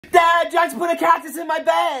That Jax put a cactus in my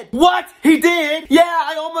bed. What? He did? Yeah,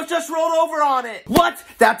 I almost just rolled over on it. What?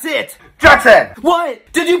 That's it. Jackson!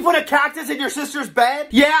 What? Did you put a cactus in your sister's bed?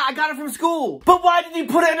 Yeah, I got it from school. But why did you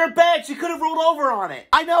put it in her bed? She could have rolled over on it.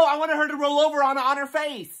 I know, I wanted her to roll over on it on her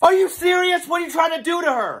face. Are you serious? What are you trying to do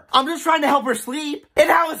to her? I'm just trying to help her sleep. And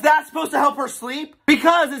how is that supposed to help her sleep?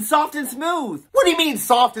 Because it's soft and smooth. What do you mean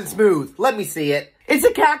soft and smooth? Let me see it. It's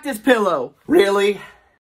a cactus pillow. Really?